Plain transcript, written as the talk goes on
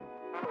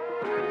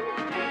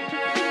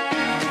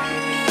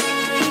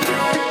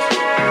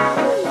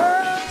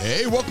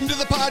welcome to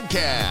the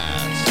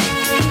podcast.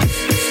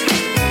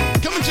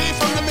 Coming to you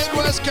from the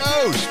Midwest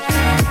Coast.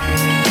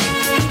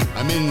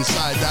 I'm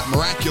inside that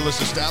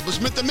miraculous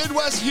establishment, the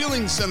Midwest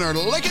Healing Center,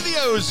 Lake of the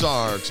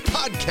Ozarks,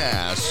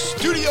 Podcast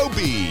Studio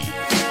B.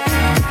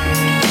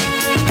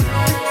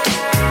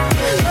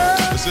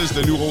 This is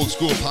the New Old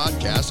School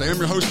Podcast. I am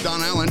your host,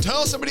 Don Allen.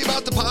 Tell somebody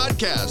about the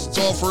podcast. It's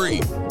all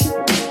free.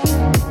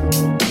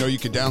 You know, you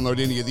can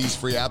download any of these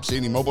free apps,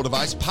 any mobile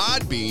device,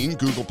 Podbean,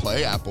 Google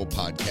Play, Apple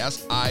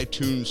Podcasts,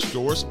 iTunes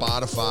Store,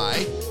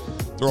 Spotify.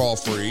 They're all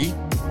free. You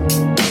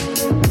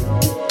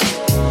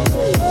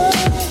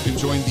can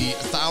join the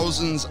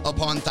thousands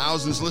upon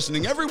thousands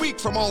listening every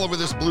week from all over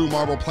this blue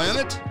marble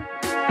planet.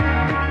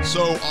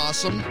 So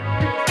awesome.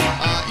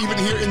 Even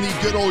here in the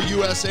good old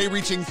USA,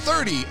 reaching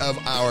 30 of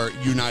our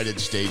United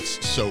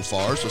States so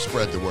far, so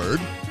spread the word.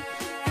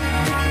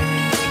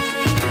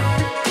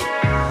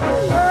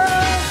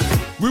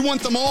 We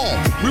want them all.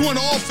 We want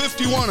all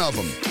 51 of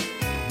them.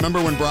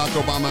 Remember when Barack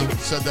Obama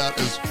said that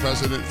as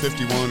president,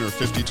 51 or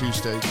 52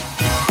 states?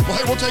 Well,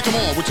 hey, we'll take them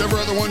all. Whichever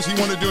other ones he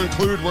wanted to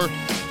include, we're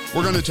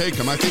going to take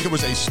them. I think it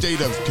was a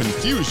state of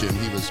confusion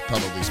he was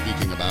probably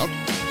speaking about.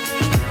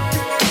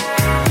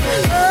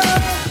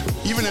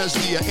 Even as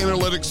the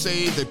analytics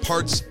say, the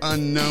parts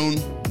unknown,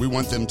 we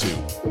want them too.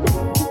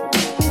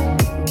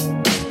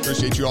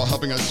 Appreciate you all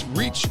helping us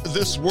reach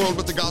this world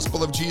with the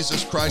gospel of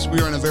Jesus Christ. We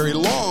are in a very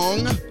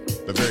long,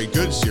 but very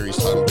good series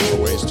titled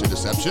Doorways to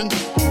Deception.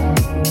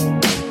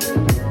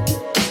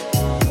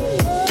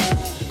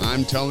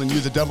 I'm telling you,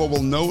 the devil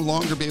will no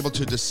longer be able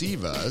to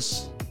deceive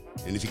us.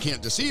 And if he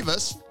can't deceive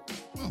us,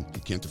 well,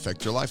 he can't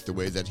affect your life the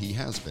way that he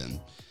has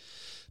been.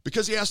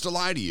 Because he has to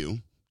lie to you.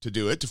 To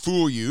do it, to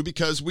fool you,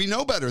 because we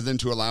know better than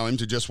to allow him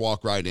to just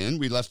walk right in.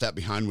 We left that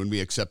behind when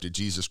we accepted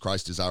Jesus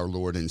Christ as our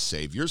Lord and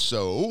Savior.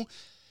 So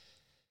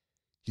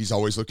he's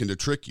always looking to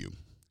trick you,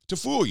 to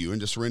fool you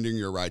into surrendering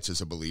your rights as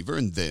a believer.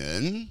 And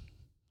then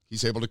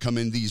he's able to come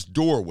in these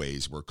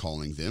doorways, we're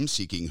calling them,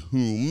 seeking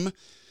whom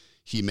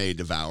he may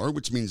devour,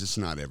 which means it's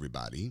not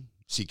everybody.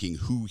 Seeking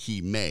who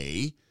he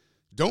may.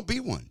 Don't be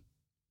one.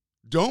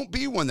 Don't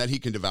be one that he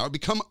can devour.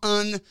 Become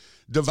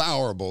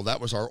undevourable.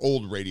 That was our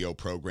old radio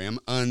program,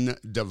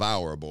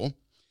 Undevourable.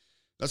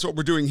 That's what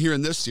we're doing here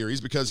in this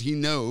series because he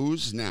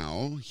knows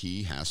now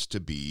he has to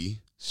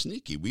be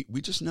sneaky.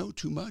 We just know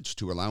too much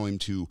to allow him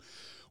to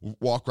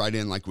walk right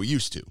in like we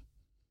used to.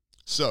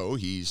 So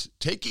he's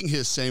taking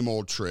his same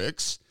old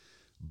tricks,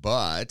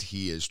 but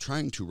he is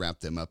trying to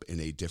wrap them up in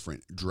a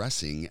different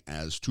dressing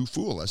as to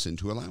fool us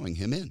into allowing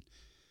him in.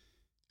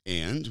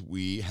 And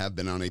we have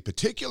been on a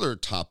particular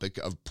topic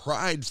of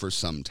pride for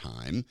some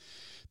time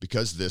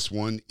because this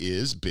one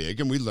is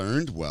big. And we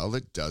learned, well,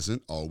 it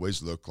doesn't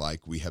always look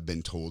like we have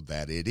been told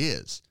that it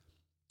is.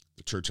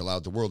 The church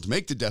allowed the world to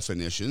make the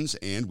definitions,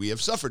 and we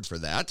have suffered for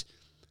that.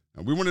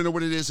 And we want to know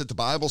what it is that the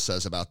Bible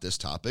says about this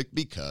topic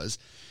because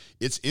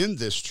it's in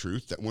this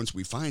truth that once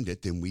we find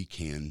it, then we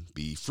can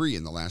be free.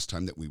 And the last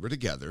time that we were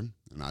together,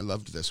 and I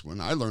loved this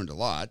one, I learned a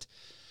lot.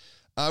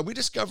 We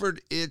discovered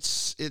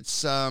it's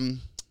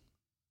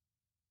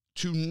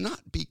to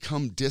not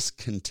become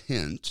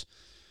discontent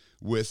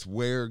with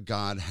where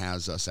God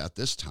has us at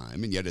this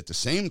time, and yet at the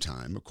same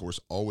time, of course,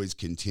 always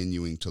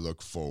continuing to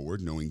look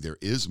forward, knowing there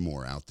is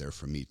more out there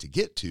for me to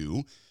get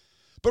to.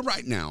 But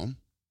right now,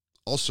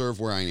 I'll serve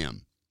where I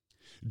am,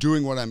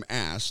 doing what I'm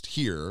asked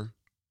here,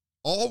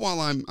 all while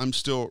I'm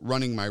still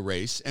running my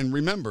race. And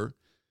remember,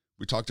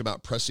 we talked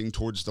about pressing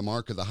towards the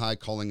mark of the high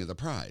calling of the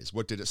prize.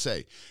 What did it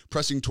say?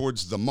 Pressing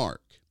towards the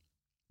mark,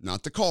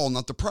 not the call,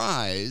 not the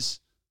prize,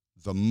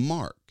 the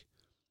mark.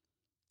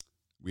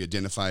 We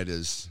identified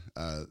as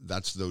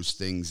that's those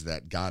things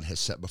that God has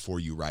set before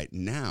you right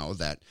now,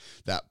 that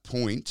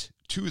point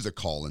to the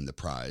call and the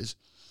prize.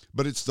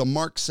 But it's the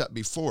mark set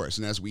before us.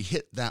 And as we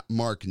hit that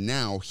mark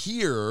now,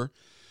 here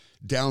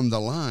down the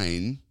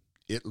line,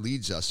 it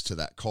leads us to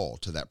that call,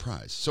 to that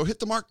prize. So hit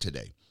the mark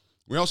today.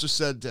 We also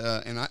said,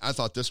 and I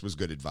thought this was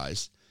good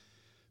advice,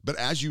 but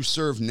as you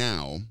serve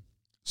now,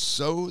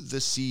 sow the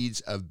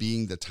seeds of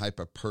being the type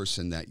of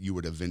person that you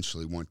would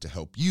eventually want to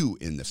help you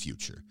in the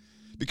future.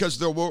 Because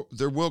there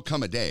will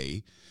come a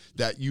day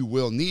that you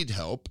will need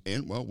help.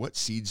 And, well, what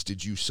seeds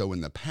did you sow in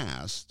the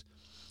past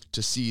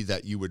to see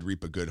that you would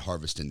reap a good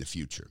harvest in the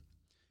future?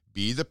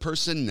 Be the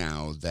person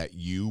now that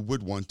you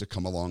would want to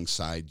come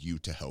alongside you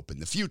to help in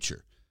the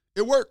future.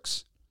 It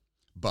works.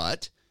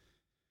 But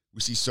we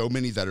see so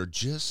many that are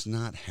just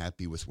not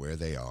happy with where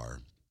they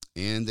are.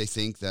 And they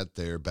think that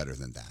they're better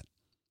than that.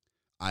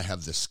 I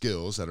have the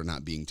skills that are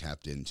not being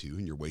tapped into,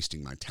 and you're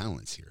wasting my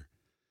talents here.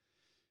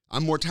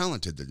 I'm more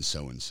talented than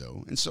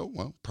so-and-so. And so,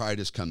 well, pride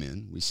has come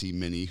in. We see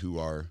many who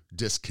are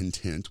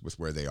discontent with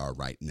where they are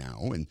right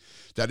now. And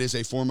that is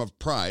a form of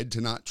pride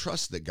to not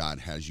trust that God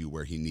has you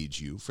where he needs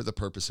you for the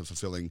purpose of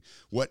fulfilling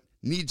what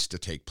needs to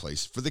take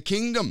place for the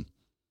kingdom.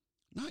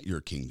 Not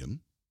your kingdom,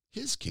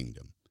 his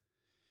kingdom.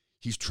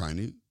 He's trying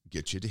to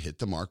get you to hit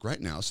the mark right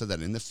now so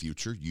that in the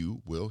future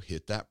you will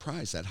hit that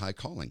prize, that high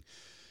calling.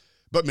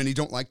 But many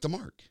don't like the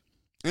mark.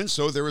 And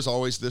so there is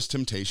always this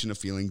temptation of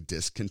feeling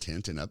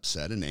discontent and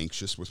upset and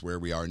anxious with where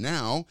we are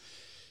now.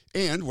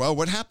 And, well,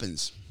 what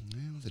happens?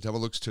 Well, the devil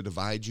looks to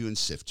divide you and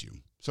sift you.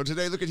 So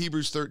today, look at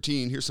Hebrews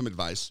 13. Here's some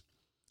advice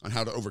on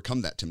how to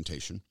overcome that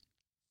temptation.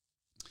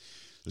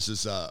 This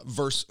is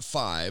verse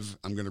 5.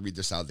 I'm going to read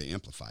this out of the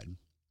Amplified.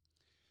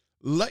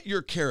 Let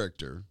your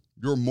character,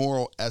 your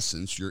moral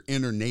essence, your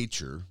inner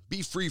nature,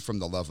 be free from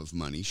the love of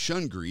money,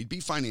 shun greed, be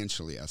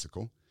financially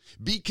ethical,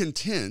 be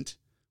content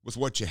with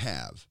what you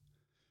have.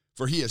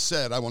 For he has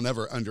said, I will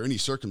never under any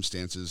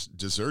circumstances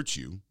desert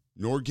you,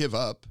 nor give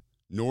up,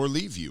 nor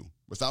leave you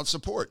without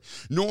support,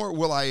 nor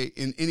will I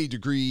in any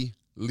degree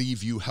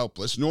leave you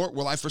helpless, nor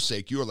will I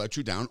forsake you or let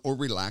you down or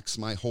relax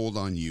my hold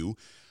on you.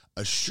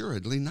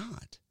 Assuredly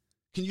not.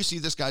 Can you see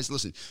this, guys?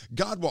 Listen,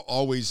 God will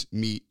always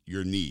meet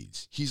your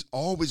needs. He's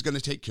always going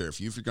to take care of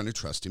you if you're going to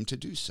trust him to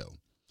do so.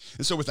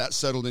 And so with that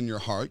settled in your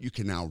heart, you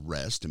can now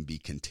rest and be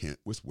content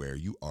with where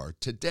you are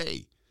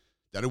today.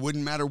 That it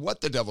wouldn't matter what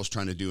the devil's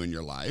trying to do in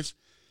your life,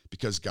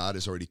 because God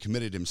has already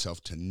committed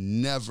himself to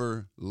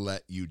never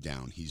let you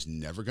down. He's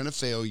never going to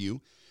fail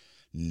you,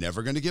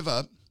 never going to give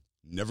up,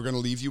 never going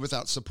to leave you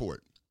without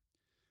support.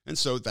 And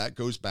so that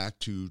goes back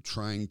to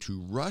trying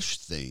to rush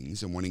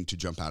things and wanting to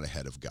jump out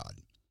ahead of God,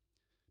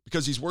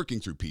 because he's working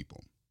through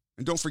people.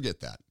 And don't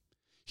forget that.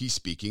 He's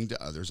speaking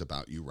to others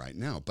about you right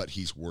now, but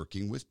he's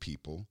working with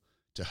people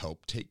to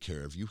help take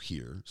care of you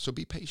here. So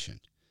be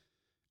patient.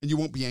 And you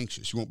won't be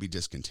anxious. You won't be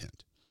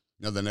discontent.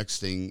 Now, the next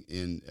thing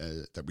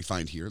that we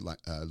find here,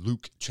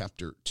 Luke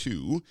chapter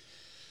 2,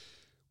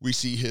 we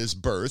see his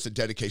birth, a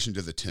dedication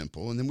to the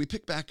temple, and then we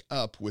pick back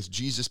up with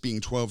Jesus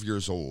being 12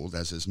 years old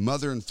as his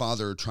mother and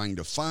father are trying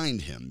to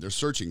find him. They're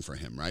searching for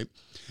him, right?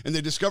 And they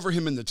discover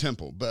him in the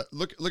temple. But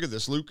look at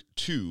this, Luke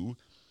 2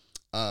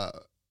 and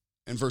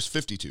verse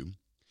 52.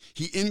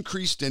 He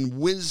increased in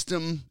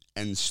wisdom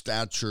and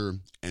stature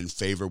and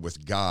favor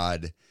with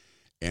God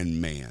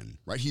and man,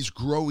 right? He's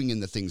growing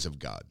in the things of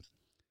God.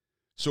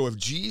 So if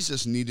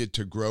Jesus needed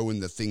to grow in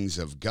the things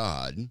of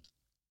God,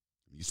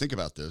 you think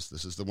about this,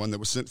 this is the one that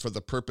was sent for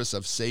the purpose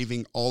of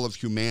saving all of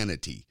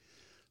humanity,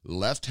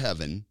 left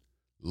heaven,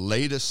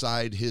 laid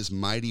aside his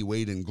mighty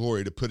weight and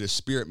glory to put his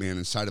spirit man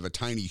inside of a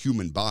tiny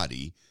human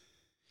body.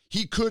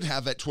 He could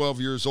have at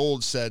 12 years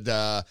old said,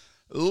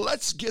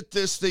 let's get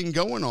this thing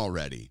going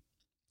already.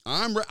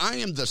 I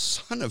am the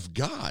Son of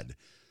God,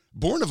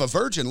 born of a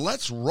virgin.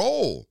 Let's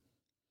roll.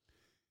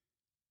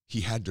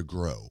 He had to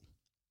grow.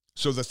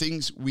 So the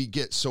things we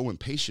get so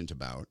impatient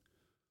about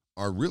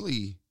are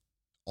really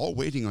all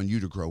waiting on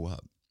you to grow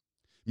up.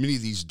 Many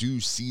of these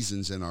due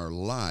seasons in our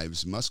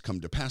lives must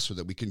come to pass so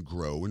that we can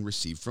grow and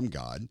receive from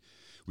God.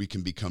 We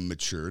can become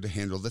mature to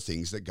handle the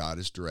things that God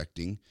is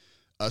directing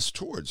us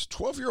towards.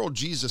 12-year-old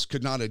Jesus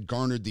could not have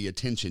garnered the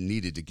attention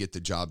needed to get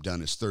the job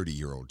done as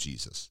 30-year-old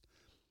Jesus.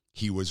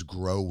 He was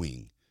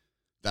growing.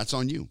 That's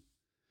on you.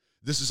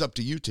 This is up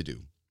to you to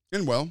do.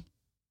 And well,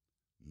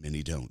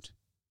 many don't.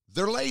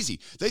 They're lazy.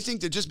 They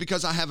think that just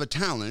because I have a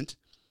talent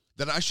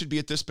that I should be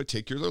at this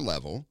particular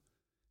level.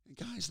 And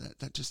guys,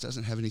 that just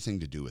doesn't have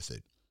anything to do with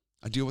it.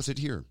 I deal with it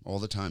here all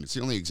the time. It's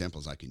the only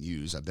examples I can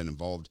use. I've been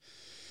involved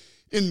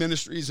in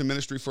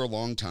ministry for a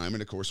long time.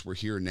 And of course, we're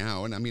here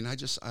now. And I mean,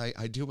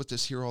 I deal with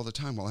this here all the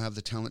time. Well, I have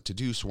the talent to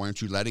do, so why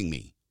aren't you letting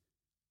me?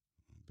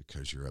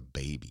 Because you're a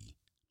baby.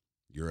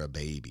 You're a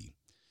baby.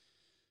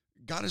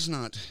 God is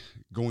not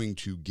going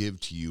to give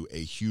to you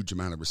a huge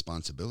amount of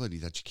responsibility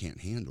that you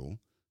can't handle.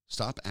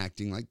 Stop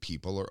acting like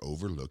people are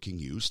overlooking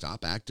you.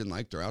 Stop acting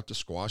like they're out to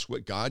squash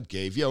what God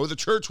gave you. Oh, the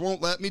church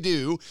won't let me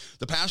do.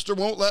 The pastor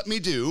won't let me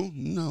do.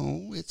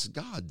 No, it's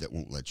God that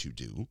won't let you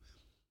do.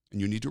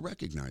 And you need to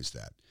recognize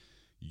that.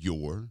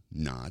 You're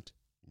not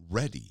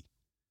ready.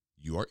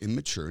 You are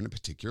immature in a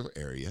particular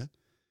area,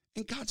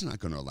 and God's not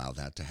going to allow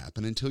that to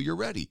happen until you're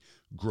ready.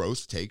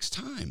 Growth takes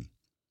time.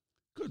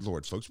 Good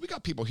Lord, folks. We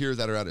got people here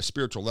that are at a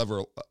spiritual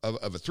level of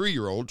a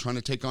 3-year-old trying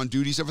to take on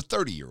duties of a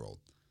 30-year-old.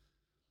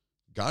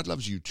 God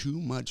loves you too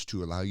much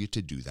to allow you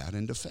to do that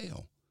and to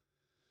fail.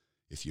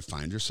 If you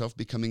find yourself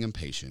becoming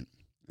impatient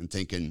and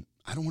thinking,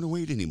 I don't want to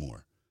wait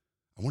anymore,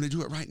 I want to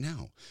do it right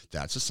now,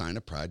 that's a sign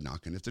of pride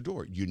knocking at the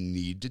door. You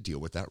need to deal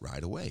with that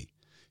right away.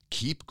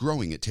 Keep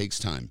growing. It takes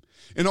time.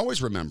 And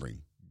always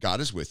remembering, God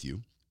is with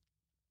you,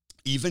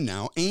 even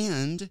now,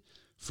 and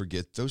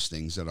forget those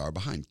things that are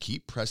behind.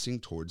 Keep pressing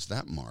towards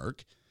that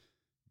mark.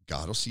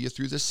 God will see you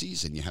through this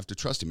season. You have to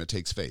trust him. It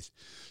takes faith.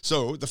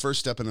 So the first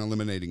step in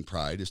eliminating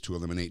pride is to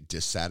eliminate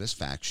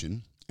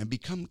dissatisfaction and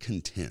become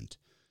content.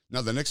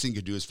 Now, the next thing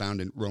you can do is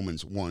found in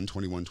Romans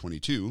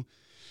 1:21-22.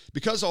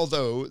 Because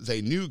although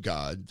they knew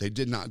God, they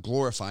did not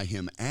glorify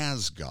him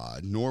as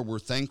God, nor were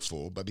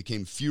thankful, but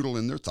became futile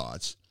in their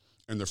thoughts,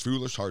 and their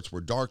foolish hearts were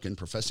darkened.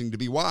 Professing to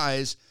be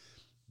wise,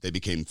 they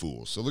became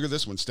fools. So look at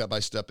this one step by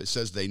step. It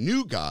says they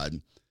knew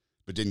God,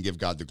 but didn't give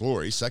God the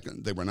glory.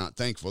 Second, they were not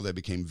thankful. They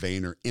became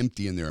vain or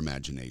empty in their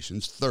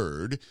imaginations.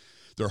 Third,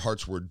 their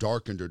hearts were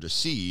darkened or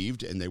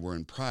deceived, and they were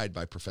in pride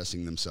by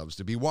professing themselves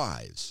to be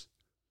wise.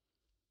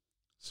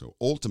 So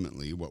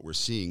ultimately, what we're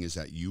seeing is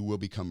that you will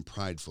become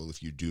prideful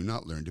if you do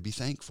not learn to be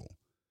thankful.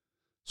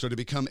 So to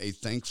become a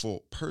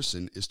thankful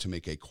person is to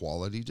make a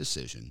quality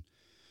decision,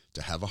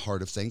 to have a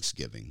heart of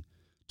thanksgiving,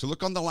 to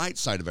look on the light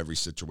side of every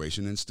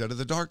situation instead of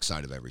the dark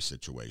side of every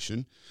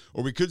situation.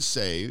 Or we could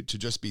say to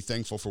just be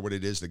thankful for what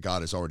it is that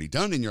God has already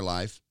done in your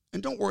life,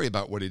 and don't worry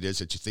about what it is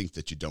that you think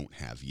that you don't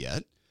have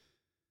yet.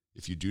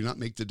 If you do not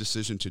make the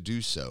decision to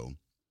do so,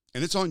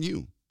 and it's on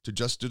you to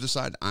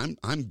decide, I'm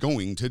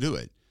going to do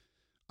it.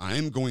 I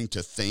am going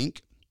to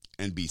think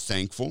and be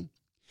thankful.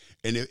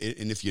 And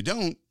if you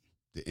don't,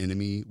 the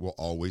enemy will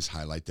always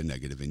highlight the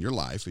negative in your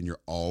life, and you're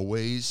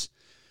always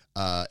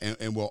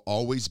and will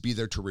always be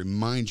there to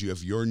remind you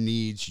of your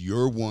needs,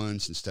 your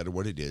wants, instead of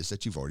what it is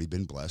that you've already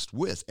been blessed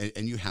with.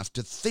 And you have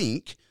to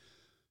think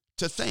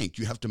to thank.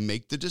 You have to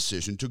make the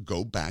decision to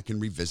go back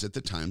and revisit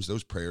the times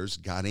those prayers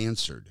got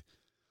answered.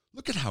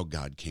 Look at how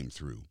God came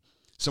through.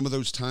 Some of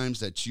those times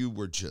that you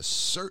were just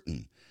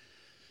certain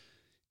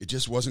it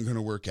just wasn't going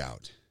to work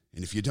out.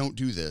 And if you don't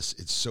do this,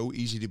 it's so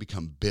easy to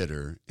become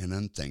bitter and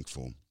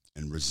unthankful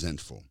and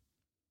resentful.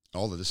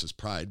 All of this is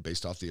pride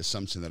based off the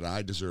assumption that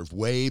I deserve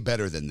way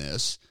better than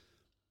this.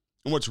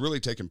 And what's really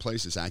taking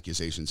place is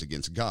accusations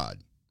against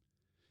God.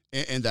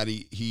 And that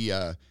he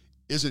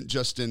isn't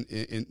just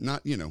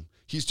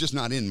he's just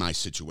not in my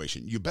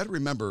situation. You better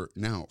remember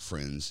now,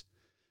 friends,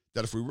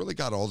 that if we really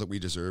got all that we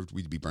deserved,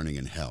 we'd be burning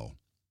in hell.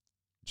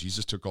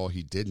 Jesus took all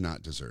he did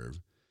not deserve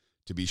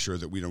to be sure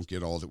that we don't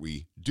get all that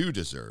we do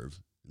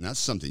deserve. And that's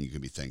something you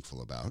can be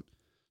thankful about.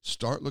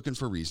 Start looking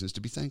for reasons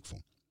to be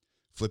thankful.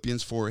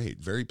 Philippians 4:8,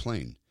 very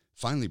plain.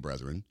 Finally,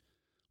 brethren,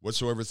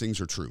 whatsoever things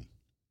are true,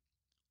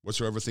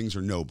 whatsoever things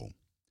are noble,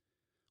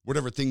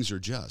 whatever things are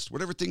just,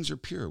 whatever things are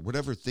pure,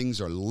 whatever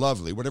things are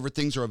lovely, whatever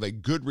things are of a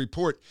good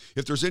report,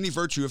 if there's any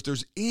virtue, if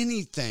there's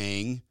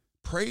anything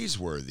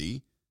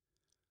praiseworthy,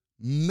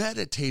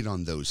 meditate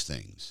on those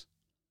things.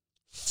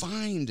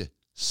 Find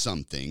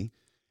something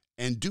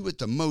and do it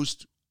the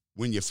most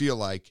when you feel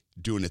like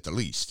doing it the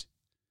least,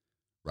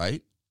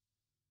 right?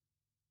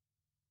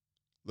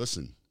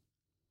 Listen,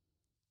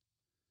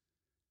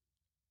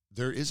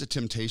 there is a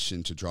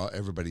temptation to draw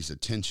everybody's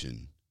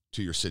attention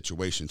to your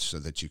situation so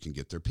that you can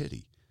get their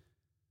pity.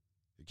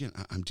 Again,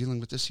 I'm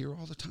dealing with this here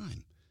all the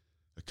time.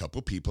 A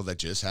couple people that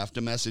just have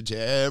to message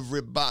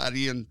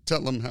everybody and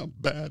tell them how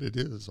bad it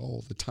is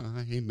all the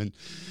time, and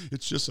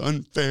it's just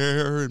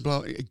unfair and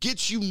blah. It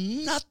gets you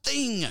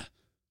nothing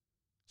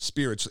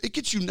spiritually. It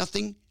gets you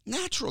nothing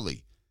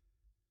naturally.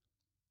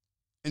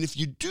 And if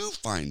you do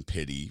find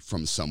pity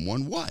from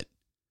someone, what?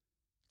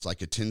 It's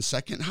like a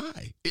 10-second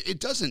high.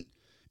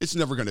 It's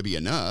never going to be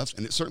enough,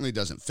 and it certainly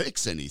doesn't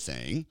fix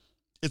anything.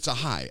 It's a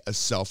high, a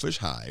selfish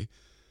high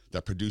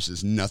that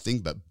produces nothing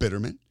but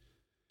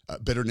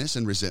bitterness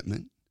and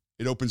resentment.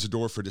 It opens a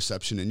door for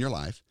deception in your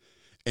life,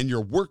 and you're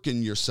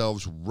working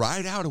yourselves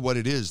right out of what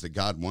it is that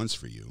God wants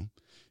for you.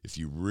 If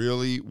you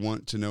really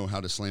want to know how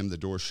to slam the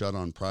door shut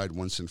on pride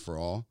once and for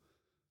all,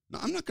 now,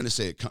 I'm not going to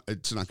say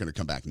it's not going to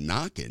come back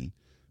knocking,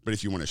 but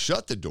if you want to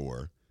shut the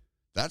door,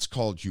 that's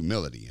called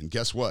humility. And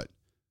guess what?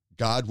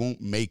 God won't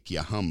make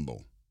you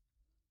humble.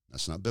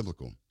 That's not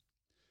biblical.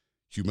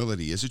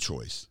 Humility is a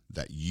choice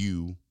that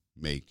you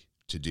make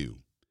to do.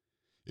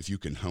 If you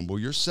can humble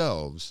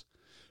yourselves,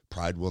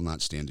 pride will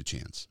not stand a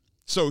chance.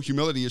 So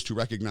humility is to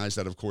recognize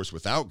that, of course,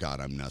 without God,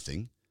 I'm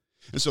nothing.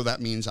 And so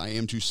that means I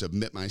am to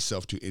submit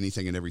myself to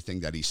anything and everything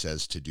that he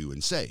says to do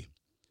and say.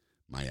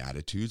 My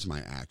attitudes,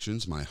 my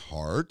actions, my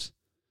heart,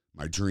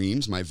 my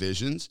dreams, my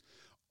visions,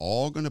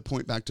 all going to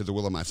point back to the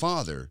will of my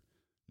Father.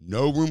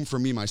 No room for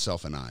me,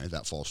 myself, and I,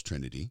 that false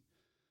trinity.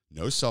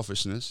 No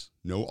selfishness,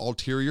 no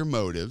ulterior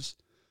motives.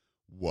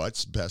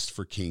 What's best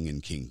for king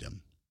and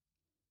kingdom?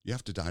 You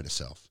have to die to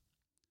self.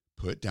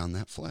 Put down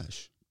that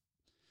flesh.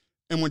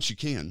 And once you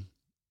can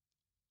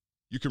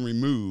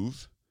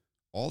remove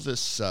all this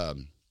self,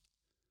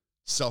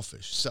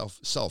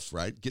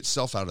 right? Get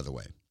self out of the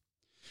way.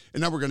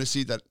 And now we're going to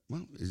see that,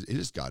 well, it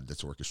is God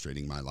that's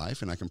orchestrating my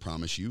life, and I can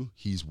promise you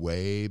he's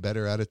way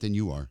better at it than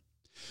you are.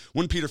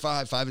 1 Peter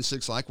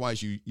 5:5-6,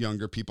 likewise, you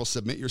younger people,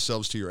 submit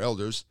yourselves to your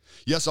elders.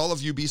 Yes, all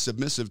of you be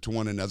submissive to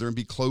one another and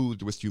be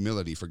clothed with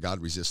humility, for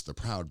God resists the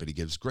proud, but he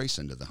gives grace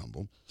unto the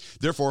humble.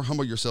 Therefore,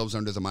 humble yourselves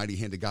under the mighty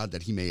hand of God,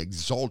 that he may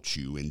exalt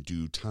you in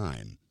due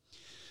time.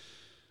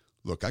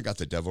 Look, I got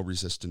the devil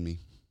resisting me.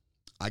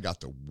 I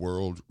got the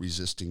world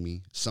resisting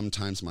me.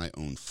 Sometimes my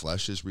own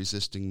flesh is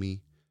resisting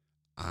me.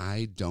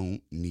 I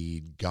don't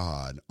need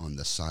God on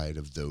the side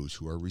of those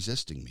who are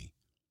resisting me.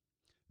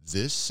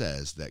 This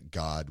says that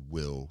God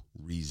will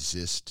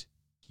resist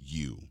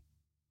you.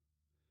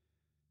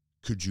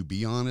 Could you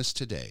be honest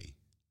today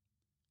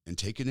and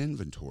take an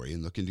inventory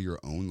and look into your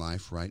own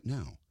life right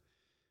now?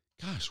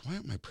 Gosh, why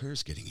aren't my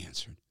prayers getting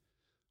answered?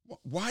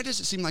 Why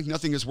does it seem like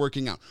nothing is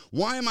working out?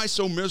 Why am I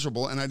so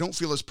miserable and I don't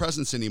feel his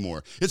presence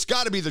anymore? It's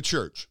got to be the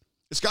church.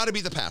 It's got to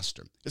be the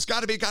pastor. It's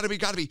got to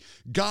be.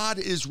 God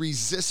is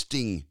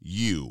resisting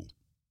you.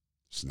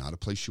 It's not a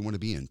place you want to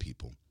be in,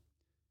 people.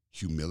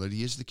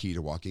 Humility is the key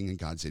to walking in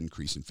God's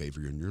increase and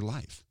favor in your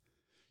life.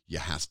 You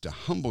have to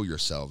humble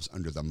yourselves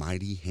under the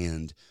mighty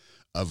hand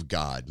of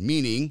God,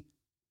 meaning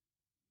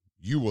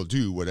you will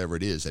do whatever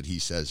it is that he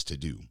says to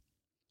do.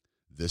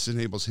 This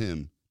enables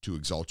him to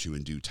exalt you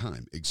in due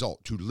time.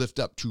 Exalt, to lift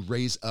up, to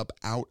raise up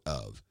out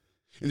of.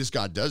 And as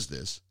God does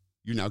this,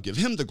 you now give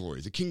him the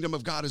glory. The kingdom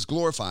of God is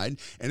glorified,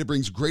 and it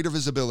brings greater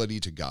visibility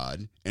to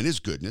God and his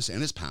goodness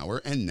and his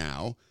power, and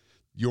now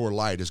your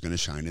light is going to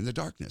shine in the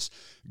darkness.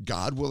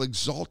 God will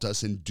exalt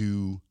us in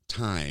due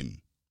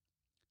time.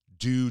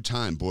 Due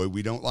time. Boy,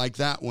 we don't like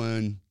that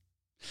one.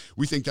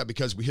 We think that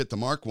because we hit the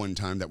mark one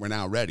time that we're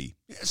now ready.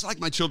 It's like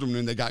my children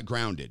when they got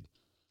grounded.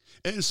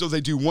 And so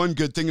they do one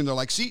good thing and they're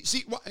like, see,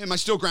 am I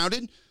still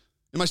grounded?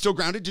 Am I still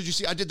grounded? Did you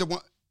see I did the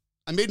one?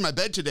 I made my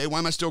bed today. Why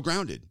am I still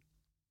grounded?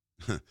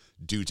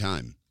 Due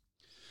time.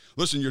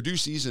 Listen, your due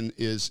season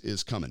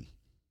is coming.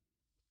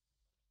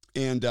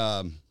 And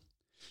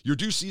your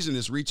due season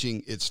is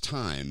reaching its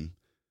time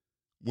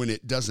when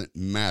it doesn't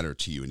matter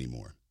to you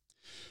anymore.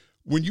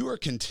 When you are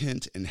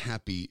content and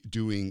happy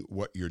doing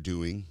what you're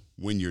doing,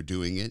 when you're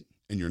doing it,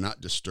 and you're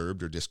not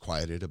disturbed or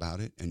disquieted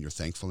about it, and you're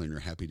thankful and you're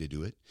happy to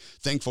do it,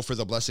 thankful for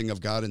the blessing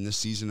of God in this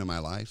season of my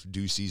life,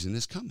 due season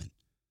is coming.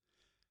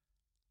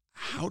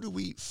 How do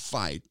we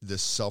fight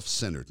this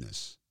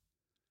self-centeredness?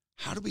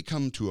 How do we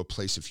come to a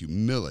place of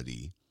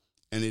humility,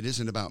 and it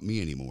isn't about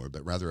me anymore,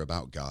 but rather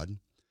about God?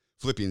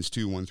 Philippians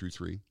 2,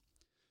 1-3.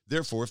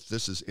 Therefore, if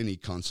this is any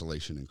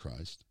consolation in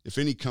Christ, if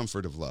any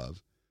comfort of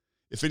love,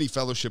 if any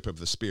fellowship of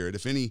the Spirit,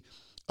 if any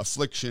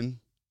affection,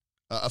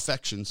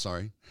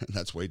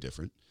 that's way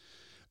different.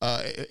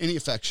 Any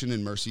affection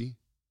and mercy,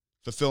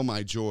 fulfill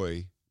my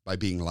joy by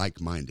being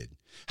like-minded,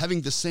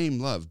 having the same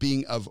love,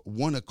 being of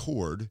one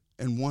accord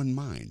and one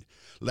mind.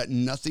 Let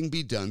nothing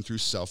be done through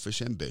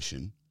selfish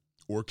ambition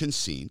or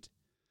conceit,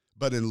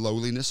 but in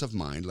lowliness of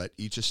mind, let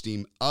each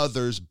esteem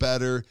others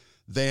better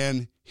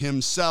than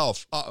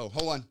himself.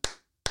 Hold on.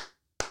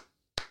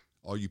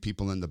 All you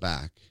people in the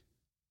back.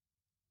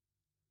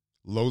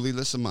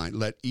 Lowliness of mind,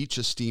 let each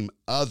esteem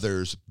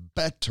others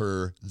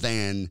better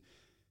than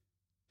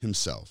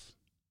himself.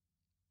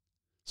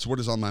 So what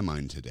is on my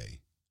mind today?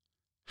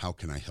 How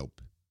can I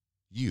help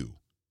you,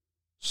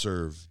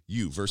 serve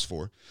you? Verse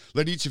 4,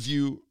 let each of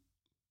you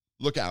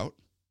look out,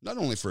 not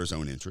only for his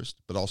own interest,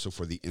 but also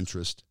for the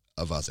interest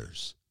of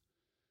others.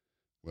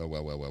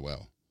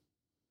 Well.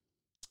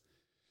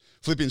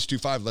 Philippians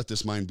 2:5, let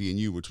this mind be in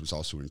you, which was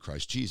also in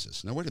Christ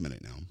Jesus. Now, wait a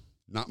minute now.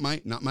 Not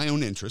my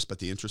own interest, but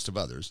the interest of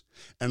others.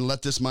 And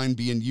let this mind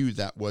be in you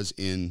that was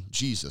in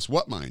Jesus.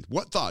 What mind?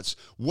 What thoughts?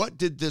 What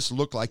did this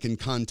look like in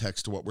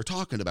context to what we're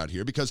talking about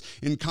here? Because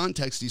in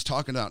context, he's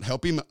talking about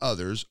helping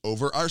others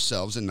over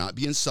ourselves and not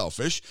being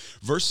selfish.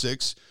 Verse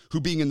 6, who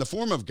being in the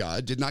form of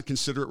God did not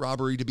consider it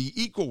robbery to be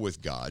equal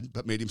with God,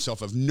 but made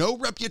himself of no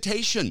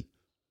reputation,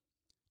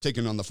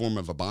 taking on the form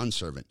of a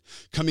bondservant,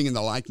 coming in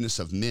the likeness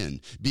of men,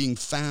 being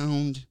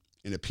found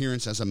in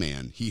appearance as a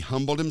man, he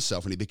humbled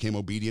himself and he became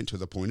obedient to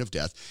the point of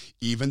death,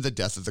 even the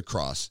death of the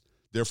cross.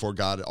 Therefore,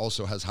 God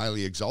also has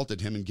highly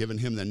exalted him and given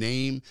him the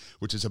name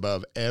which is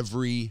above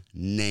every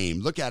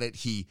name. Look at it.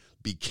 He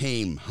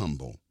became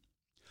humble,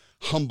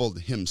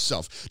 humbled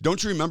himself.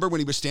 Don't you remember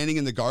when he was standing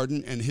in the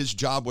garden and his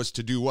job was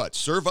to do what?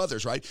 Serve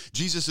others, right?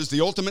 Jesus is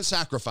the ultimate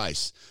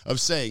sacrifice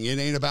of saying, it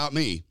ain't about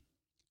me.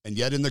 And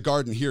yet in the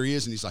garden, here he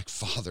is, and he's like,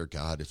 Father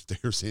God, if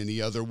there's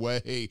any other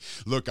way,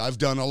 look, I've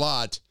done a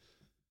lot,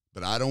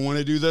 but I don't want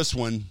to do this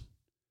one.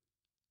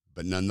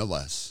 But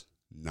nonetheless,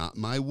 not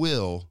my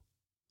will.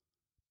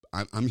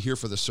 I'm here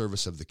for the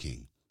service of the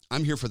King.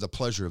 I'm here for the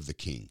pleasure of the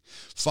King.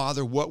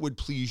 Father, what would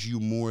please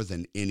you more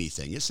than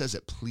anything? It says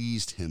it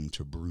pleased him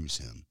to bruise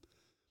him.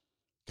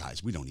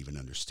 Guys, we don't even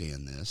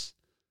understand this.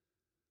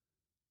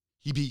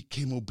 He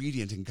became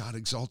obedient and God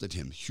exalted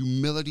him.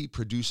 Humility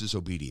produces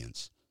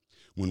obedience.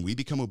 When we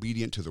become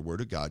obedient to the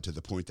word of God to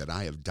the point that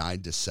I have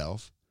died to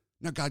self,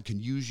 now God can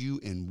use you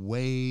in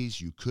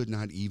ways you could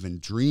not even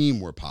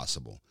dream were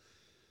possible.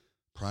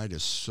 Pride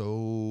is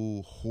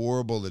so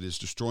horrible that it's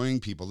destroying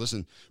people.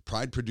 Listen,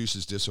 pride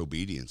produces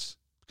disobedience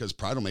because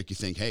pride will make you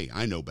think, hey,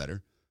 I know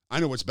better. I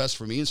know what's best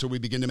for me. And so we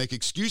begin to make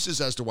excuses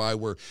as to why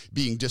we're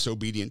being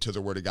disobedient to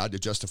the word of God to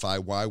justify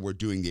why we're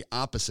doing the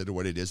opposite of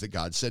what it is that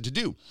God said to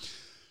do.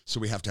 So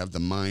we have to have the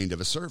mind of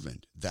a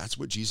servant. That's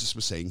what Jesus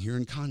was saying here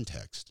in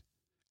context.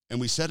 And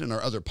we said in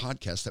our other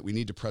podcast that we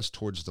need to press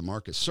towards the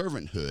mark of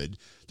servanthood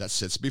that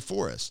sits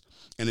before us.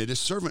 And it is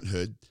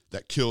servanthood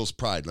that kills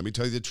pride. Let me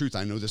tell you the truth.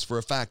 I know this for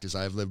a fact as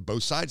I have lived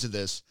both sides of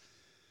this.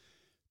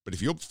 But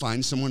if you'll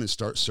find someone and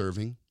start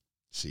serving,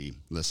 see,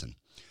 listen,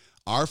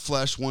 our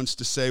flesh wants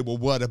to say, well,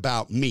 what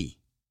about me?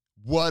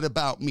 What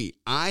about me?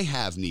 I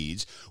have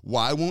needs.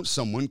 Why won't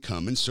someone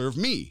come and serve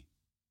me?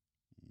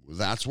 Well,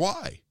 that's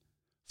why.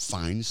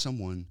 Find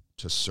someone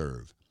to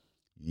serve,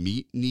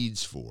 meet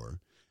needs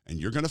for, and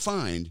you're going to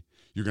find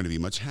you're going to be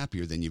much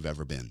happier than you've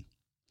ever been.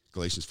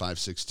 Galatians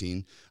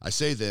 5:16, I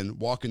say then,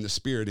 walk in the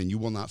Spirit, and you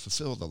will not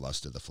fulfill the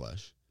lust of the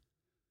flesh.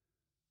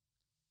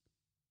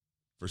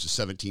 Verses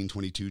 17,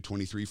 22,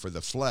 23, for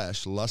the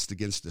flesh lusts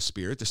against the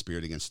Spirit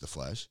against the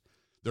flesh.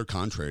 They're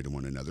contrary to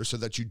one another, so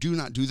that you do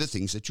not do the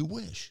things that you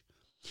wish.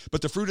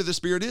 But the fruit of the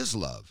Spirit is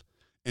love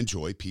and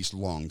joy, peace,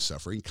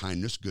 long-suffering,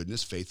 kindness,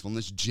 goodness,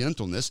 faithfulness,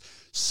 gentleness,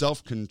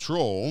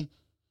 self-control.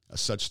 As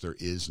such, there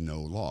is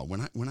no law.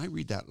 When I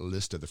read that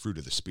list of the fruit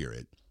of the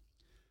Spirit,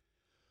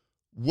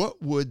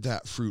 what would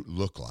that fruit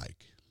look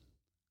like?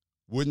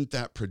 Wouldn't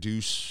that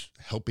produce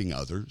helping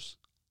others,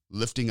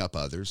 lifting up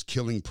others,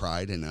 killing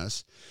pride in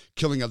us,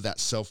 killing of that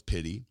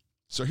self-pity?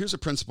 So here's a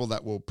principle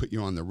that will put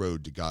you on the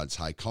road to God's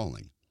high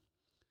calling.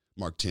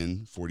 Mark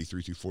 10,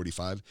 43 through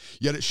 45.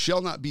 Yet it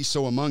shall not be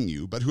so among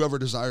you, but whoever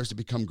desires to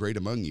become great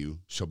among you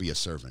shall be a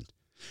servant.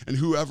 And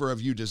whoever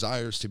of you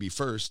desires to be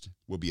first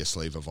will be a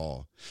slave of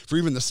all. For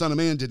even the Son of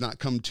Man did not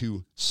come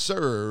to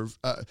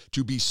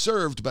be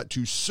served, but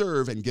to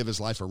serve and give his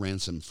life a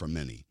ransom for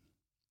many.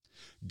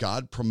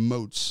 God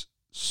promotes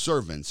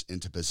servants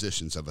into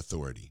positions of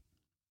authority.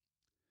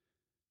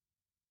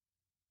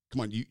 Come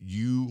on,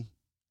 you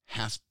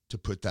have to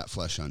put that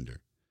flesh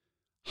under.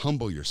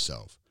 Humble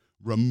yourself.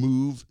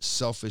 Remove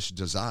selfish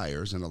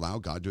desires and allow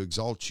God to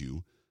exalt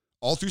you,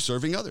 all through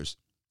serving others.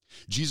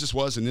 Jesus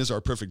was and is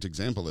our perfect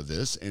example of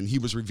this, and he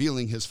was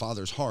revealing his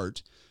Father's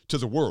heart to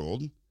the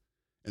world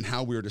and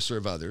how we are to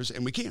serve others,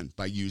 and we can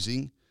by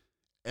using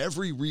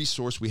every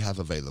resource we have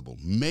available.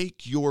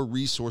 Make your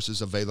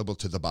resources available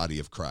to the body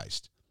of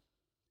Christ.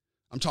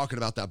 I'm talking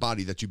about that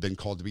body that you've been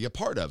called to be a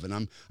part of, and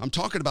I'm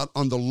talking about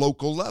on the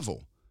local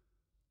level,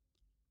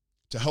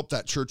 to help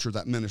that church or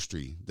that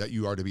ministry that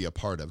you are to be a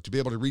part of, to be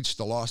able to reach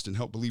the lost and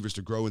help believers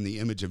to grow in the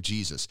image of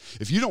Jesus.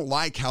 If you don't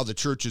like how the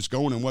church is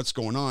going and what's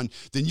going on,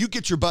 then you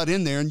get your butt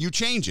in there and you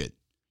change it.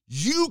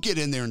 You get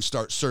in there and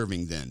start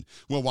serving then.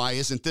 Well, why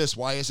isn't this?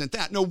 Why isn't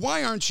that? No,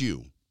 why aren't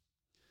you?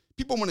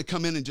 People want to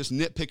come in and just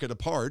nitpick it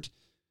apart.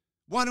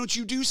 Why don't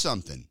you do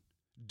something?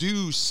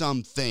 Do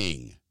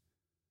something.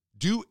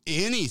 Do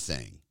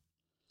anything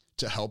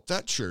to help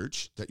that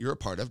church that you're a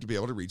part of to be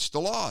able to reach the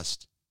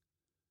lost.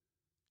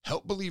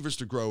 Help believers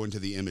to grow into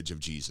the image of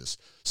Jesus.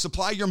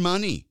 Supply your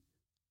money.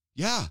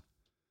 Yeah,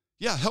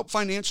 help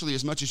financially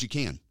as much as you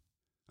can.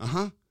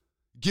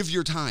 Give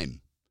your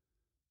time.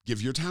 Give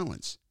your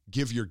talents.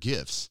 Give your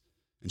gifts.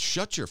 And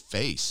shut your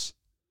face.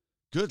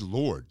 Good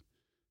Lord.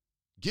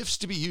 Gifts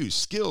to be used,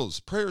 skills,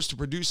 prayers to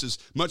produce as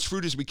much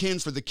fruit as we can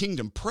for the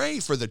kingdom. Pray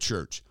for the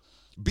church.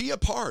 Be a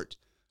part.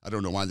 I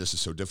don't know why this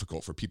is so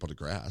difficult for people to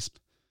grasp.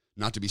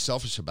 Not to be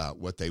selfish about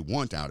what they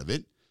want out of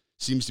it.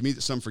 Seems to me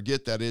that some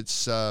forget that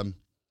it's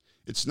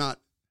not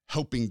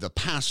helping the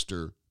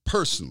pastor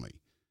personally.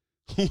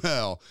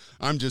 Well,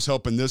 I'm just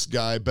helping this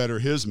guy better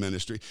his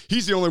ministry.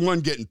 He's the only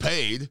one getting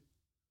paid.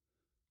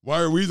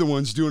 Why are we the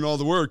ones doing all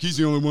the work? He's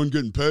the only one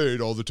getting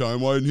paid all the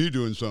time. Why isn't he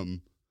doing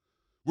something?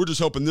 We're just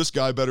helping this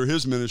guy better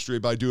his ministry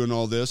by doing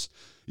all this.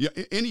 Yeah,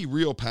 any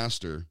real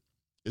pastor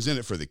is in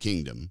it for the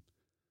kingdom.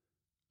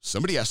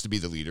 Somebody has to be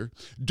the leader.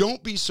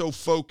 Don't be so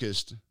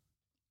focused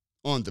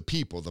on the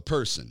people, the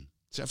person.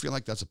 See, I feel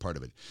like that's a part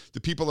of it.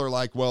 The people are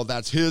like, well,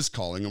 that's his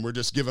calling, and we're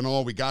just giving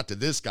all we got to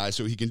this guy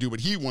so he can do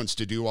what he wants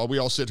to do while we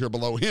all sit here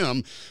below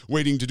him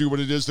waiting to do what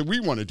it is that we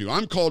want to do.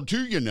 I'm called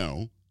too, you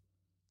know.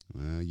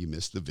 Well, you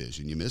missed the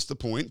vision. You missed the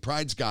point.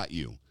 Pride's got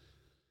you.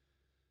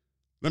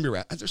 Let me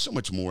wrap. There's so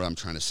much more I'm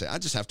trying to say. I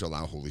just have to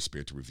allow Holy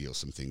Spirit to reveal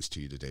some things to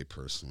you today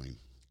personally.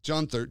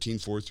 John 13,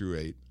 4 through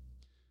 8.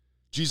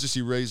 Jesus,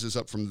 he raises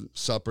up from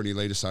supper and he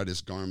laid aside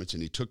his garments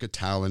and he took a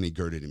towel and he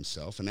girded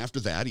himself. And after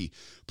that, he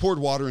poured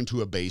water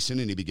into a basin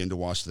and he began to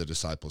wash the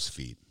disciples'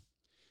 feet.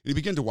 And he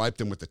began to wipe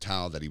them with the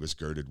towel that he was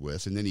girded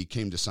with. And then he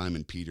came to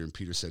Simon Peter, and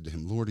Peter said to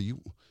him, Lord, are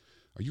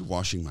you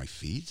washing my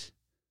feet?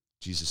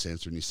 Jesus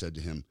answered and he said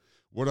to him,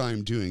 what I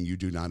am doing you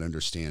do not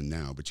understand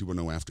now, but you will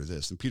know after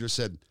this. And Peter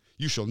said,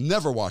 you shall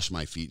never wash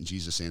my feet. And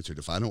Jesus answered,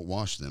 if I don't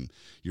wash them,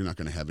 you're not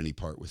going to have any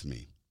part with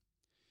me.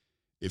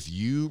 If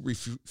you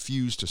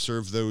refuse to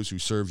serve those who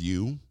serve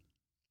you,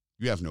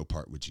 you have no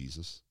part with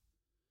Jesus.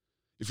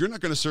 If you're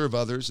not going to serve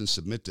others and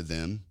submit to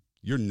them,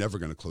 you're never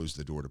going to close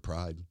the door to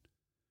pride.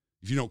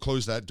 If you don't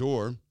close that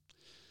door,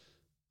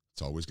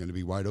 it's always going to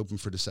be wide open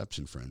for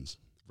deception, friends.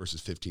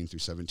 Verses 15 through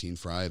 17,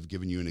 for I have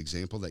given you an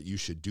example that you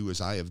should do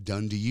as I have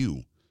done to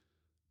you.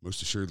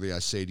 Most assuredly, I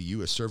say to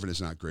you, a servant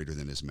is not greater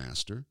than his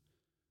master,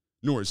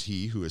 nor is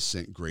he who is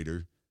sent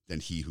greater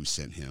than he who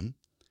sent him.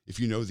 If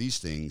you know these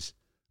things,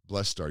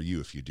 blessed are you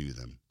if you do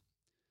them.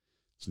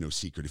 It's no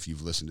secret if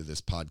you've listened to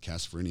this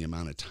podcast for any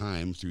amount of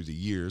time through the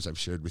years, I've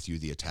shared with you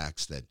the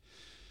attacks that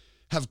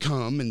have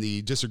come and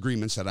the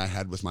disagreements that I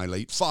had with my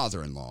late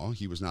father-in-law.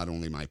 He was not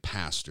only my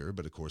pastor,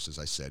 but of course, as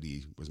I said,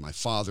 he was my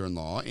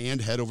father-in-law and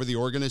head over the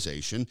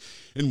organization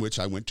in which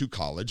I went to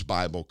college,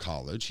 Bible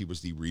college. He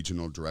was the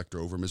regional director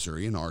over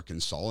Missouri and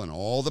Arkansas, and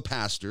all the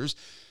pastors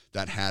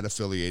that had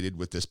affiliated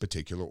with this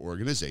particular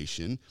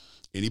organization.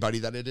 Anybody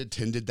that had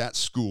attended that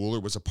school or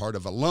was a part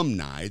of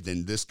alumni,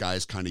 then this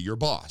guy's kind of your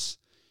boss.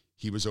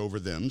 He was over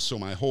them, so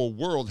my whole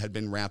world had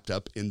been wrapped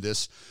up in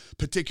this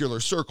particular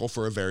circle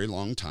for a very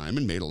long time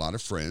and made a lot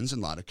of friends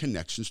and a lot of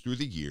connections through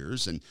the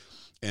years. And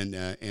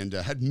and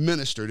had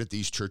ministered at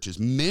these churches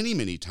many,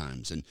 many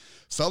times and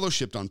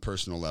fellowshipped on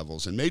personal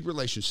levels and made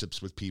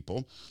relationships with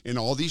people in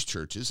all these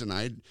churches. And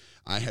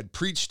I had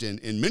preached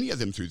in many of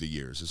them through the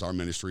years as our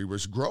ministry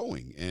was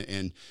growing.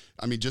 And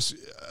I mean, just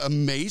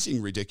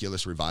amazing,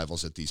 ridiculous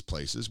revivals at these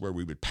places where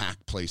we would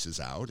pack places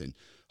out and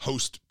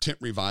host tent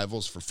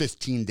revivals for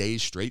 15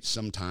 days straight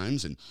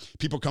sometimes, and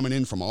people coming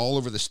in from all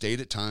over the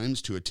state at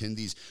times to attend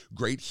these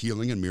great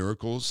healing and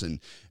miracles and,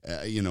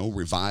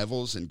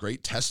 revivals and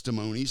great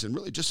testimonies, and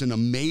really just an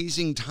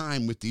amazing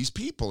time with these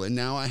people. And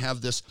now I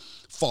have this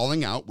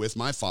falling out with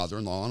my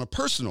father-in-law on a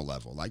personal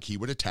level. Like, he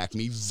would attack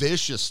me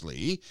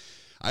viciously.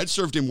 I'd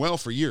served him well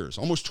for years,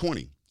 almost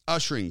 20.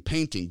 Ushering,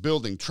 painting,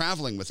 building,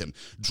 traveling with him,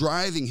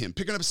 driving him,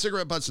 picking up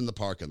cigarette butts in the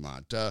parking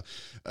lot,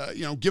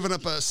 giving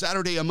up a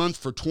Saturday a month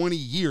for 20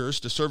 years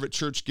to serve at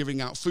church,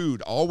 giving out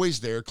food, always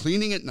there,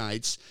 cleaning at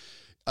nights,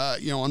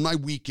 on my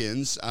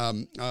weekends,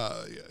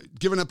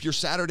 giving up your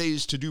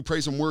Saturdays to do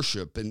praise and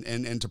worship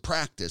and to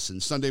practice,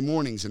 and Sunday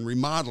mornings and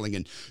remodeling,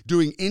 and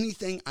doing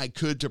anything I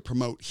could to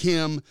promote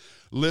him,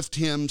 lift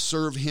him,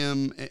 serve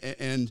him,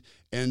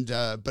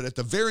 but at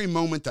the very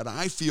moment that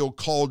I feel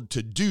called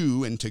to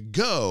do and to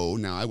go,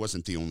 now I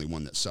wasn't the only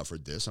one that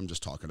suffered this, I'm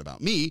just talking about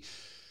me,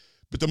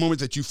 but the moment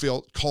that you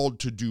feel called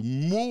to do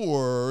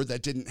more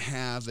that didn't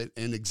have an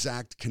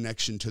exact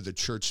connection to the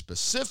church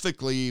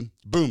specifically,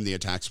 boom, the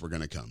attacks were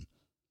going to come.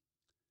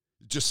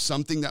 Just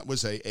something that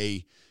was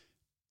an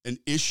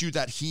issue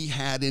that he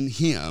had in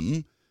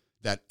him,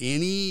 that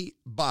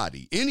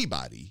anybody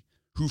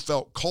who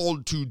felt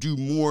called to do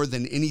more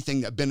than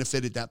anything that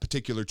benefited that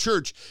particular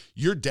church,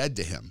 you're dead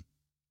to him.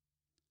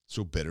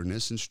 So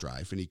bitterness and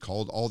strife. And he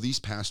called all these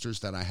pastors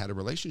that I had a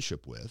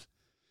relationship with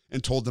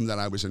and told them that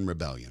I was in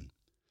rebellion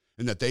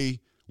and that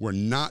they were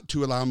not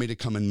to allow me to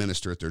come and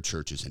minister at their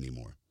churches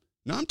anymore.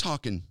 Now I'm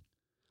talking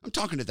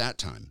at that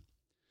time,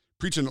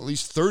 preaching at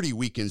least 30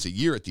 weekends a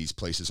year at these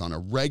places on a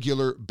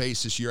regular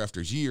basis, year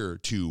after year,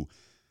 to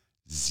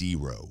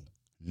zero,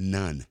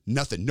 none,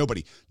 nothing,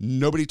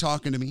 nobody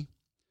talking to me.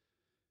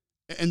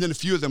 And then a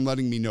few of them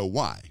letting me know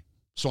why.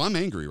 So I'm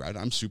angry, right?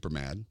 I'm super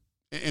mad.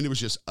 And it was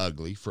just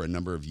ugly for a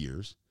number of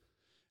years.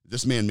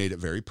 This man made it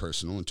very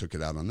personal and took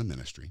it out on the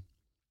ministry.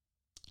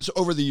 So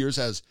over the years,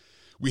 as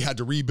we had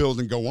to rebuild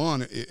and go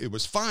on, it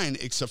was fine,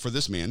 except for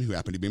this man who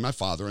happened to be my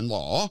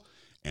father-in-law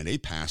and a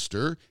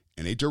pastor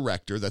and a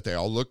director that they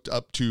all looked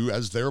up to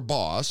as their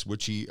boss,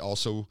 which he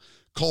also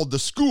called the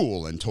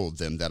school and told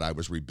them that I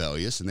was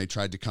rebellious. And they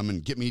tried to come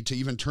and get me to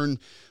even turn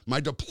my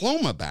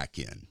diploma back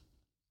in.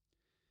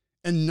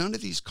 And none of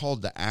these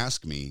called to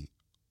ask me,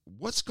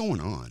 what's going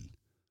on?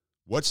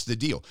 What's the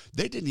deal?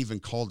 They didn't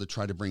even call to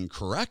try to bring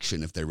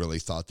correction if they really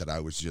thought that I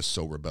was just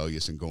so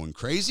rebellious and going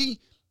crazy.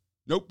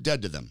 Nope,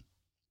 dead to them.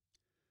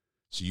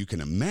 So you can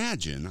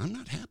imagine I'm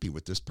not happy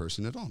with this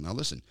person at all. Now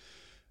listen,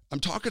 I'm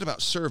talking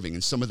about serving,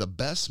 and some of the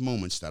best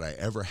moments that I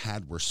ever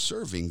had were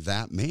serving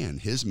that man,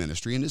 his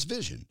ministry, and his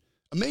vision.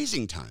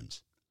 Amazing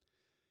times.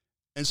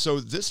 And so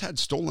this had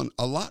stolen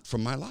a lot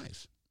from my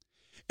life.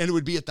 And it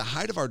would be at the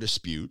height of our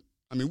dispute.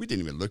 I mean, we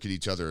didn't even look at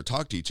each other or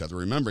talk to each other,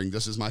 remembering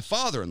this is my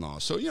father-in-law.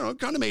 So, it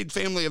kind of made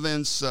family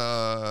events,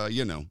 had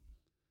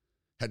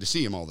to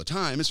see him all the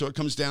time. And so it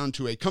comes down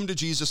to a come to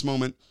Jesus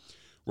moment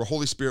where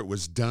Holy Spirit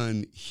was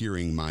done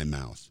hearing my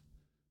mouth.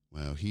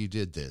 Well, he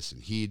did this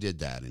and he did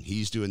that and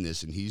he's doing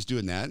this and he's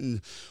doing that.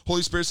 And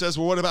Holy Spirit says,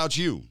 well, what about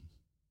you?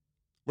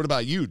 What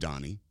about you,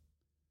 Donnie?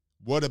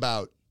 What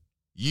about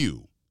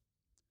you?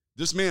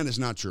 This man is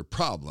not your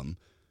problem.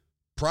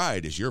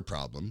 Pride is your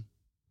problem.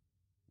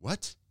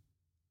 What?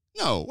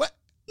 No, what?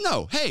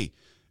 No, hey.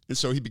 And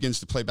so he begins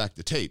to play back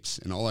the tapes,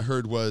 and all I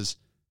heard was,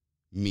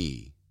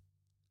 me,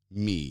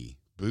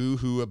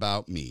 boo-hoo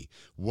about me.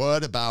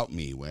 What about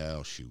me?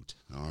 Well, shoot,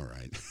 all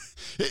right.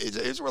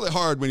 It's really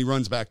hard when he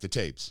runs back the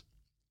tapes.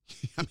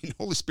 I mean,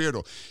 Holy Spirit,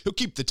 he'll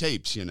keep the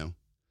tapes,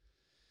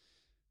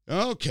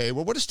 Okay,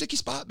 well, what a sticky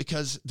spot,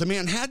 because the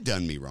man had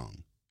done me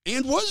wrong,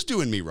 and was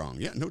doing me wrong.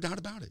 Yeah, no doubt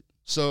about it.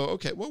 So,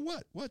 okay, well,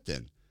 what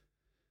then?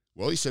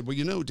 Well, he said,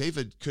 well,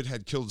 David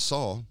had killed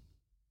Saul.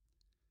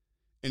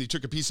 And he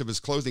took a piece of his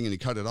clothing and he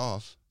cut it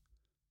off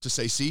to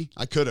say, see,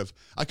 I could have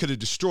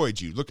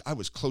destroyed you. Look, I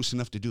was close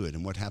enough to do it.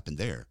 And what happened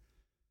there?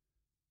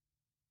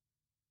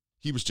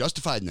 He was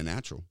justified in the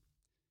natural.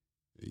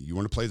 You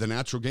want to play the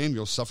natural game,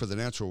 you'll suffer the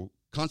natural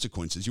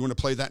consequences. You want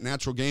to play that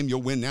natural game,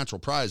 you'll win natural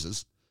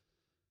prizes.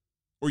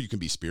 Or you can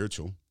be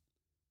spiritual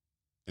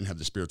and have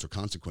the spiritual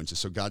consequences.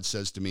 So God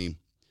says to me,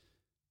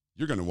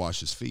 you're going to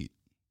wash his feet.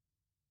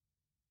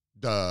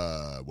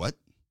 What?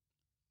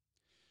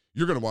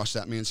 You're going to wash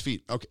that man's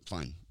feet. Okay,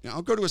 fine. Now,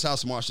 I'll go to his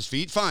house and wash his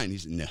feet. Fine. He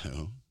said, no.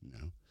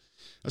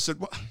 I said,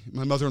 well,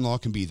 my mother-in-law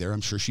can be there.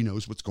 I'm sure she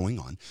knows what's going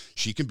on.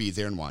 She can be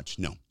there and watch.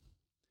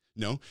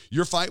 No.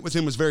 Your fight with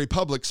him was very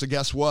public, so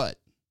guess what?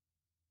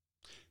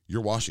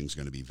 Your washing's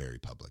going to be very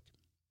public.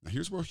 Now,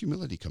 here's where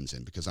humility comes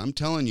in, because I'm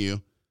telling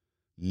you,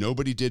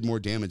 nobody did more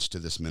damage to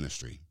this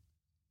ministry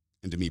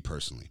and to me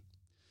personally.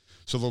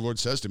 So the Lord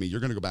says to me, you're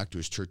going to go back to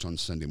his church on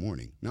Sunday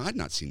morning. Now, I'd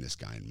not seen this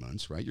guy in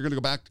months, right? You're going to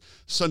go back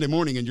Sunday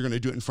morning and you're going to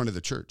do it in front of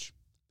the church.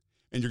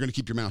 And you're going to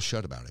keep your mouth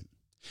shut about it.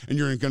 And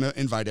you're going to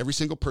invite every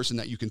single person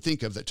that you can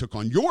think of that took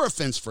on your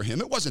offense for him.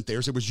 It wasn't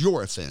theirs. It was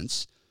your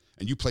offense.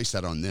 And you place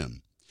that on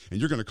them. And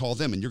you're going to call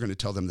them and you're going to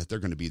tell them that they're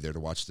going to be there to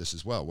watch this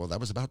as well. Well, that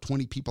was about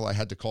 20 people I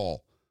had to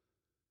call.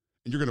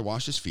 And you're going to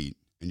wash his feet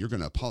and you're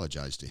going to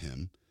apologize to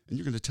him and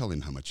you're going to tell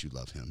him how much you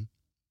love him.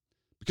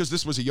 Because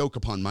this was a yoke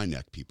upon my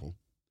neck, people.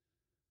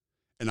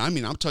 And I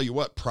mean, I'll tell you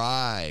what,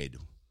 pride,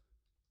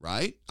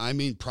 right? I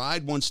mean,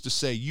 pride wants to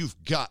say,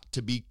 you've got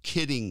to be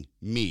kidding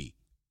me.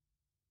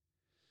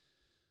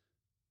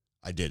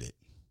 I did it.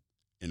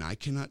 And I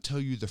cannot tell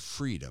you the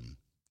freedom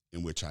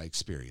in which I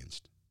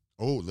experienced.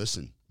 Oh,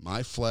 listen,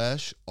 my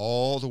flesh,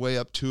 all the way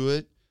up to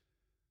it,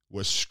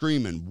 was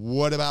screaming,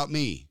 what about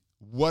me?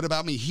 What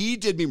about me? He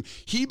did me.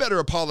 He better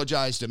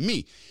apologize to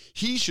me.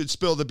 He should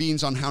spill the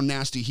beans on how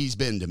nasty he's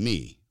been to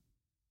me.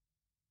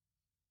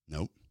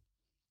 Nope.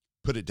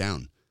 Put it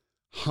down.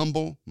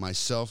 Humble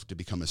myself to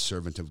become a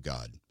servant of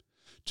God,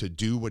 to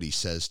do what he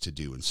says to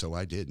do. And so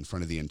I did in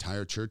front of the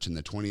entire church and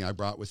the 20 I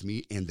brought with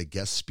me and the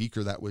guest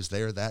speaker that was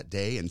there that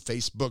day and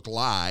Facebook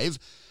Live.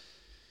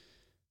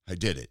 I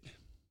did it.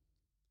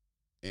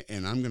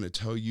 And I'm going to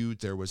tell you,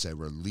 there was a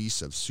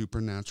release of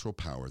supernatural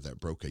power that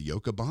broke a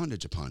yoke of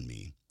bondage upon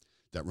me,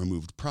 that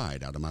removed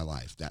pride out of my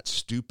life. That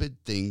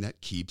stupid thing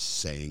that keeps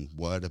saying,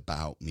 what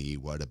about me?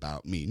 What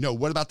about me? No,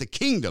 what about the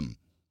kingdom?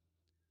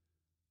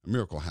 A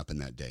miracle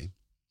happened that day.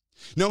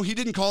 No, he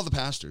didn't call the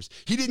pastors.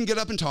 He didn't get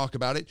up and talk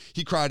about it.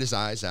 He cried his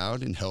eyes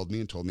out and held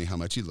me and told me how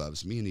much he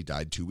loves me, and he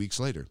died 2 weeks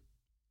later.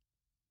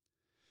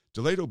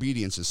 Delayed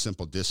obedience is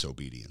simple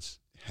disobedience.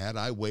 Had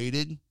I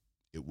waited,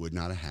 it would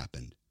not have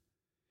happened.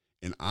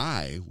 And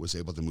I was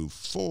able to move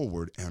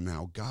forward, and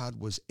now God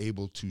was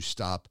able to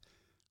stop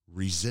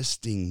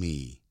resisting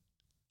me.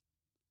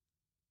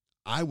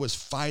 I was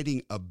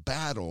fighting a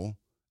battle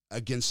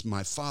against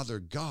my Father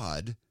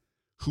God,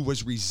 who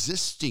was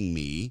resisting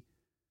me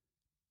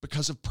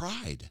because of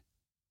pride.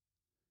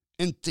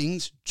 And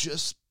things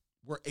just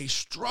were a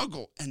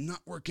struggle and not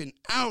working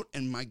out.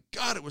 And my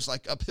God, it was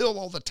like uphill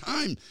all the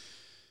time.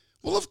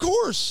 Well, of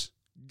course,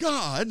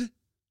 God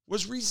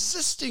was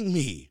resisting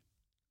me.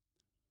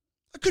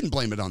 I couldn't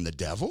blame it on the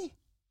devil.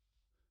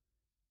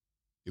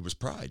 It was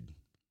pride.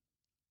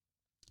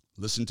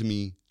 Listen to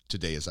me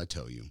today as I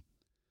tell you.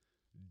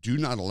 Do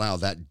not allow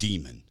that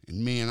demon,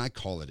 and man, I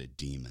call it a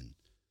demon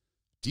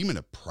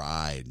of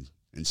pride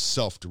and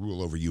self to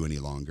rule over you any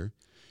longer.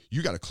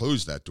 You got to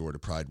close that door to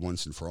pride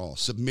once and for all.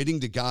 Submitting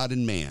to God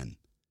and man.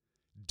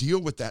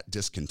 Deal with that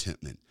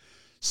discontentment.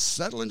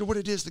 Settle into what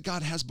it is that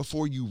God has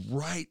before you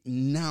right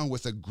now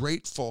with a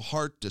grateful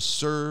heart to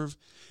serve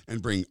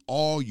and bring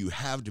all you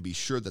have to be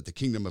sure that the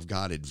kingdom of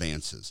God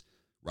advances,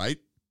 right?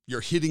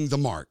 You're hitting the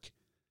mark.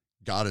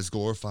 God is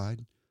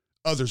glorified.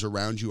 Others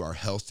around you are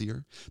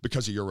healthier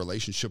because of your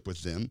relationship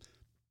with them.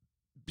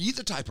 Be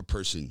the type of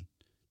person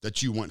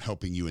that you want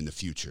helping you in the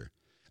future.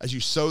 As you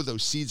sow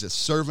those seeds of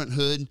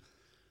servanthood,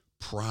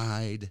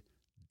 pride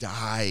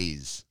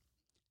dies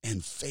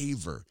and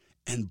favor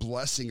and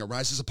blessing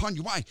arises upon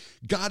you. Why?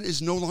 God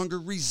is no longer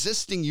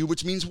resisting you,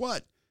 which means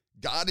what?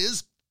 God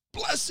is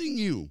blessing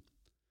you.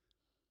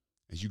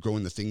 As you grow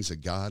in the things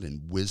of God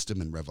and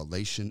wisdom and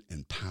revelation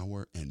and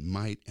power and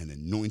might and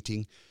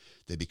anointing,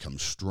 they become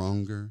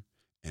stronger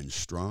and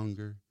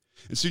stronger.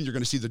 And soon you're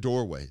going to see the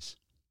doorways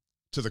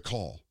to the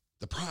call.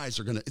 The prize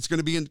it's going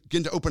to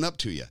begin to open up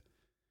to you.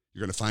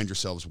 You're going to find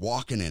yourselves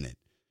walking in it.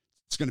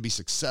 It's going to be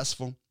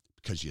successful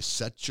because you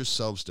set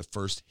yourselves to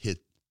first hit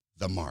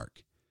the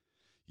mark.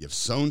 You've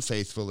sown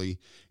faithfully,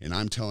 and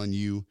I'm telling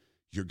you,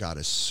 your God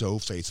is so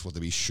faithful to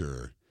be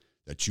sure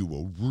that you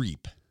will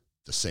reap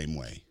the same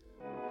way.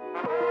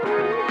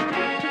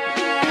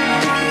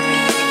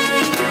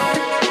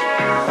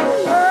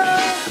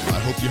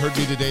 I hope you heard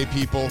me today,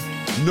 people.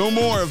 No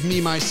more of me,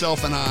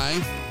 myself, and I,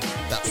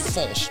 that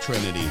false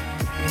trinity.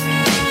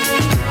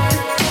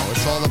 Oh,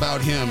 it's all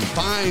about him.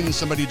 Find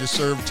somebody to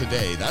serve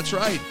today. That's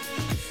right.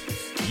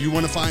 You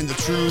want to find the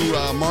true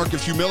mark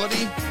of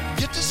humility?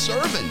 Get to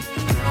serving.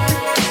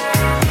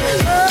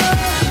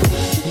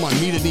 Come on,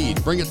 meet a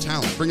need. Bring a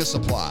talent. Bring a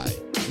supply.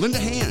 Lend a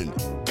hand.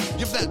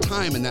 Give that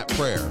time and that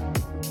prayer.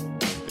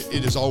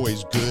 It is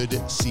always good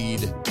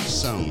seed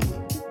sown.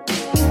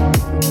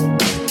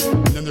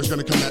 And then there's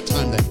going to come that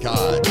time that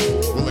God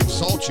will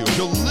exalt you.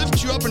 He'll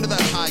lift you up into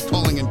that high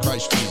calling in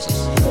Christ Jesus.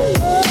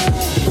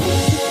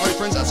 All right,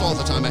 friends, that's all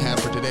the time I have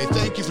for today.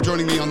 Thank you for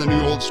joining me on the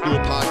New Old School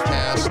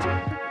podcast.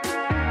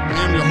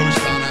 I am your host,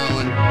 Don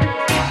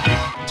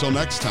Allen. Until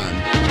next time,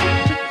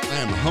 I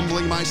am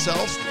humbling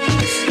myself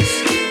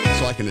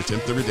so I can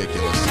attempt the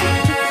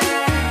ridiculous.